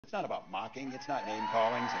It's not about mocking. It's not name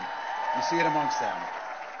callings. And you see it amongst them.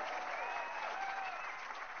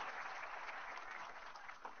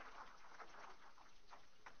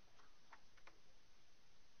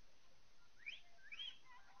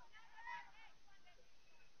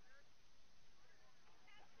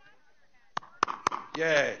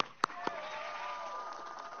 Yay.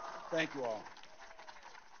 Thank you all.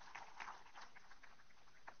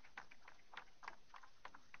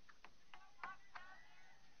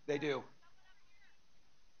 They do.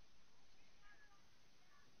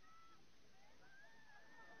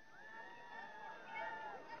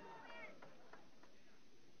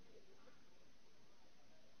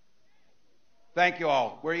 Thank you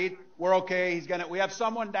all. We're okay. We have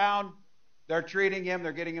someone down. They're treating him.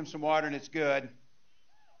 They're getting him some water, and it's good.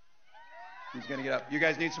 He's going to get up. You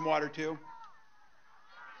guys need some water too?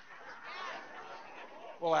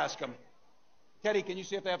 We'll ask them. Teddy, can you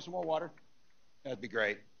see if they have some more water? That'd be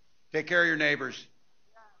great. Take care of your neighbors.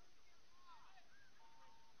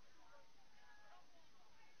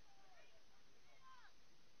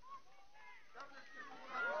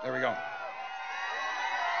 There we go.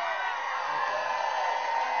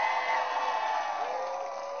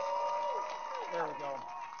 There we go.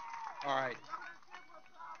 All right.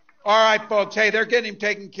 All right, folks. Hey, they're getting him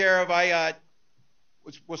taken care of.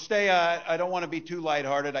 We'll stay. I don't want to be too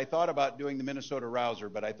lighthearted. I thought about doing the Minnesota Rouser,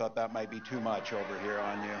 but I thought that might be too much over here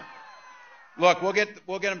on you. Look, we'll get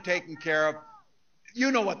them taken care of.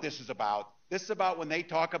 You know what this is about. This is about when they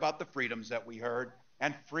talk about the freedoms that we heard.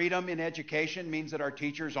 And freedom in education means that our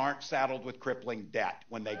teachers aren't saddled with crippling debt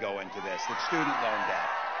when they go into this. It's student loan debt.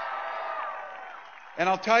 And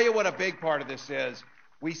I'll tell you what a big part of this is.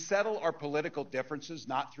 We settle our political differences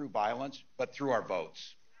not through violence, but through our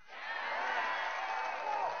votes.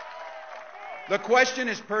 The question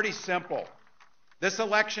is pretty simple. This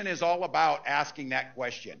election is all about asking that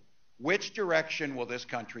question. Which direction will this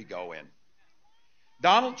country go in?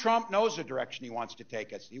 Donald Trump knows the direction he wants to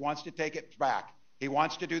take us. He wants to take it back. He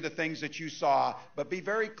wants to do the things that you saw, but be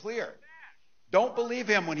very clear. Don't believe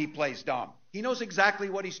him when he plays dumb. He knows exactly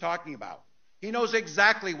what he's talking about. He knows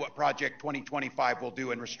exactly what Project 2025 will do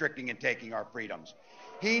in restricting and taking our freedoms.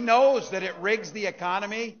 He knows that it rigs the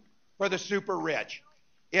economy for the super rich.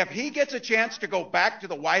 If he gets a chance to go back to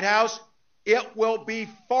the White House, it will be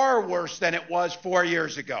far worse than it was 4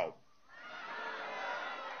 years ago.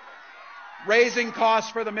 Raising costs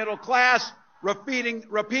for the middle class, repealing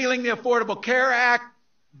the Affordable Care Act,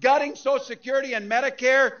 gutting Social Security and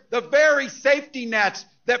Medicare, the very safety nets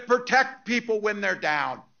that protect people when they're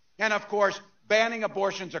down. And of course, banning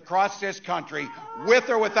abortions across this country with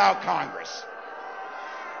or without Congress.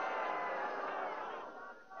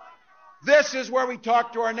 This is where we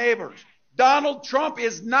talk to our neighbors. Donald Trump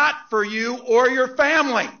is not for you or your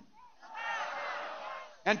family.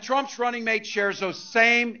 And Trump's running mate shares those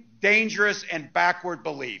same dangerous and backward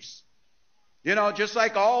beliefs. You know, just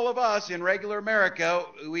like all of us in regular America,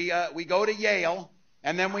 we go to Yale,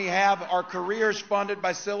 and then we have our careers funded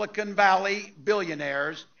by Silicon Valley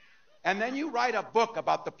billionaires, and then you write a book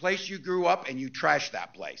about the place you grew up and you trash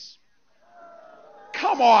that place.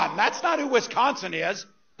 Come on, that's not who Wisconsin is.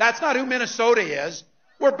 That's not who Minnesota is.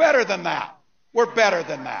 We're better than that. We're better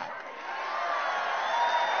than that.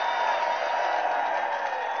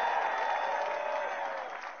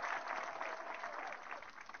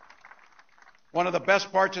 One of the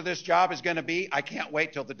best parts of this job is going to be, I can't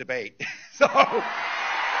wait till the debate. So,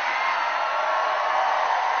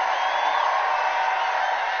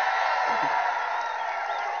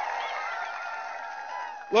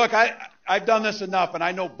 look, I've done this enough, and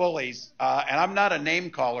I know bullies, and I'm not a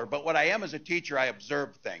name caller, but what I am as a teacher, I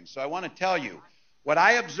observe things. So I want to tell you what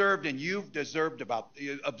I observed, and you've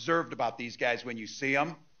observed about these guys when you see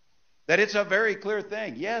them, that it's a very clear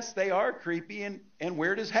thing. Yes, they are creepy and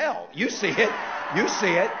weird as hell. You see it. You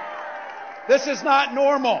see it. This is not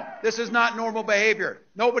normal. This is not normal behavior.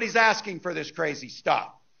 Nobody's asking for this crazy stuff.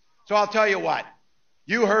 So I'll tell you what.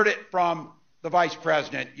 You heard it from the vice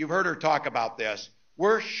president. You've heard her talk about this.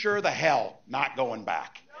 We're sure the hell not going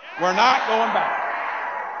back. We're not going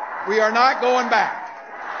back. We are not going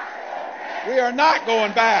back. We are not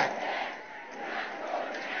going back.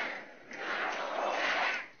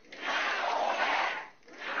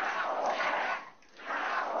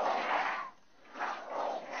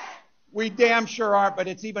 We damn sure aren't, but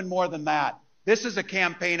it's even more than that. This is a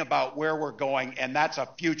campaign about where we're going, and that's a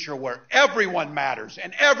future where everyone matters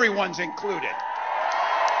and everyone's included.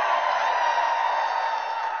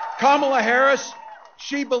 Kamala Harris,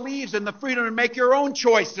 she believes in the freedom to make your own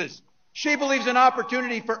choices. She believes in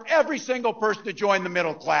opportunity for every single person to join the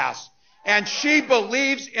middle class. And she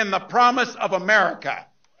believes in the promise of America.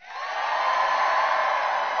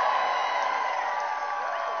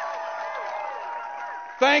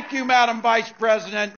 Thank you, Madam Vice President.